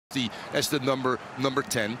as the number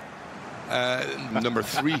 10, number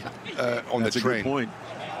 3 on That's the train. A good point.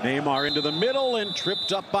 Neymar into the middle and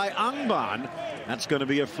tripped up by Angban. That's going to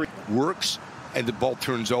be a free. Works, and the ball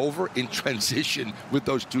turns over in transition with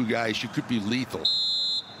those two guys. You could be lethal.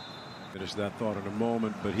 Finish that thought in a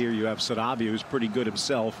moment, but here you have Sarabia, who's pretty good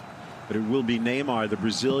himself. But it will be Neymar, the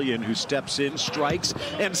Brazilian, who steps in, strikes,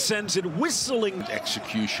 and sends it whistling.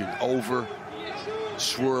 Execution over,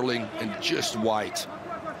 swirling, and just wide.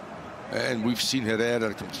 And we've seen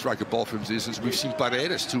Herrera strike a ball from distance. We've seen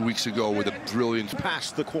Paredes 2 weeks ago with a brilliant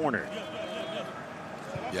past the corner.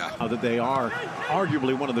 Yeah. Now that they are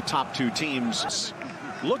arguably one of the top 2 teams,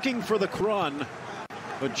 looking for the run,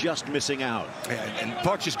 but just missing out. And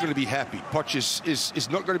Poch is going to be happy. Poch is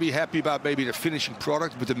not going to be happy about maybe the finishing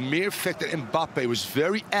product, but the mere fact that Mbappe was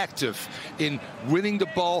very active in winning the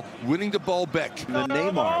ball back. And then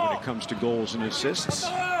Neymar, when it comes to goals and assists,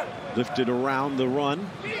 lifted around the run.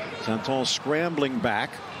 Santon scrambling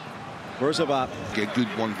back. Kurzawa. Get good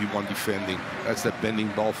 1v1 defending. That's that bending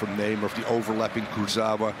ball from Neymer, the overlapping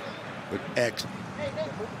Kurzawa with X.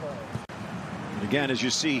 Again, as you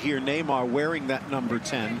see here, Neymar wearing that number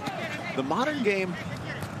 10. The modern game,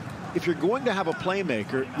 if you're going to have a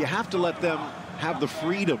playmaker, you have to let them have the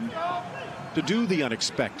freedom to do the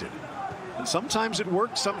unexpected. And sometimes it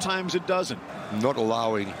works, sometimes it doesn't. Not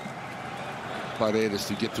allowing Paredes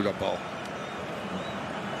to get to that ball.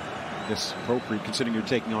 This appropriate considering you're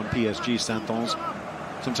taking on PSG. Santon's.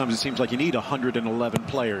 Sometimes it seems like you need 111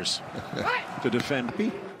 players to defend.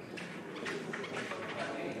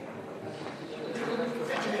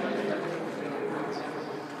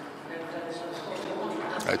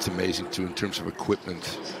 It's amazing too in terms of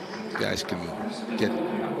equipment. Guys can get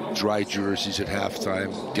dry jerseys at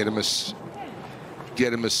halftime, get a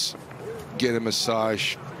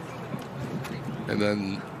massage, and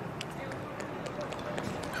then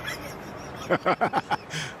the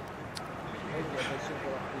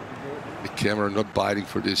camera not biting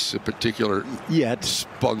for this particular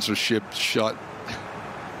sponsorship shot.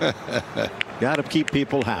 Got to keep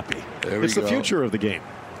people happy. It's the future of the game.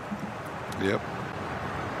 Yep.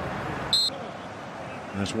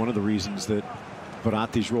 That's one of the reasons that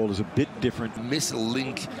Verratti's role is a bit different. Miss a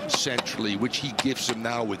link centrally, which he gives him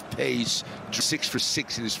now with pace. 6 for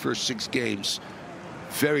 6 in his first 6 games.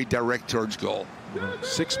 Very direct towards goal.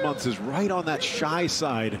 6 months is right on that shy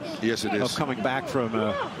side. Yes, it is. Of coming back from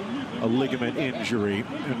a ligament injury.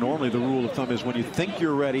 And normally the rule of thumb is when you think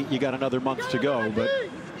you're ready, you got another month to go. But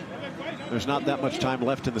there's not that much time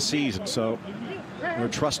left in the season. So we're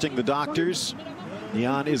trusting the doctors.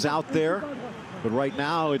 Jan is out there. But right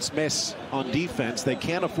now it's Metz on defense. They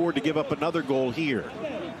can't afford to give up another goal here.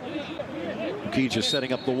 Ukija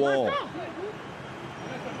setting up the wall.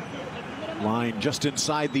 Line just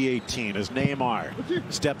inside the 18 as Neymar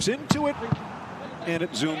steps into it, and it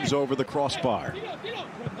zooms over the crossbar.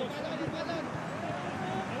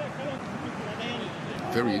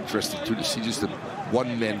 Very interesting too to see just a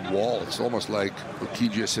one-man wall. It's almost like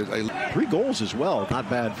Ukija said. 3 goals as well. Not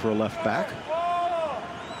bad for a left back.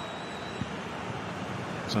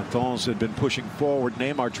 Santos had been pushing forward.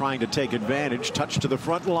 Neymar trying to take advantage. Touch to the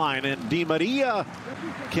front line, and Di Maria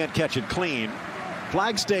can't catch it clean.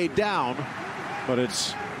 Flag stayed down, but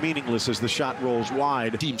it's meaningless as the shot rolls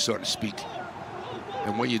wide. Team, so to speak.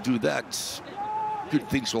 And when you do that, good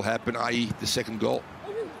things will happen, i.e. the second goal.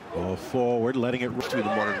 Ball forward, letting it run through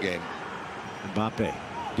the modern game. Mbappe.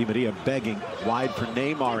 Di Maria begging wide for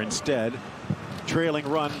Neymar instead. Trailing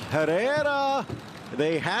run. Herrera.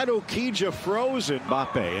 They had Ukija frozen.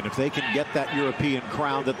 Mbappe, and if they can get that European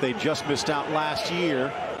crown that they just missed out last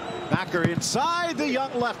year. Backer inside, the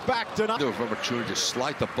young left back to not. Opportunity to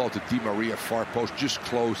slide the ball to Di Maria, far post, just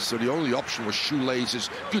close. So the only option was shoelaces.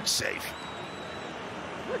 Good save.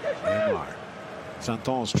 Neymar.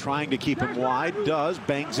 Santon's trying to keep him wide. Does.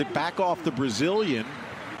 Bangs it back off the Brazilian.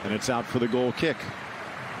 And it's out for the goal kick.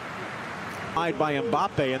 Wide by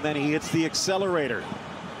Mbappe, and then he hits the accelerator.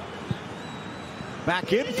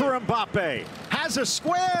 Back in for Mbappe. Has a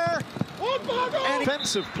square. And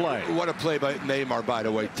defensive play. What a play by Neymar, by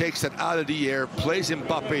the way. Takes that out of the air, plays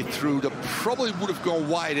Mbappe through. That probably would have gone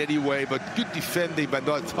wide anyway, but good defending. But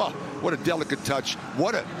not, oh, what a delicate touch.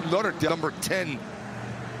 What another number 10.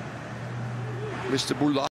 Mr. Boulard.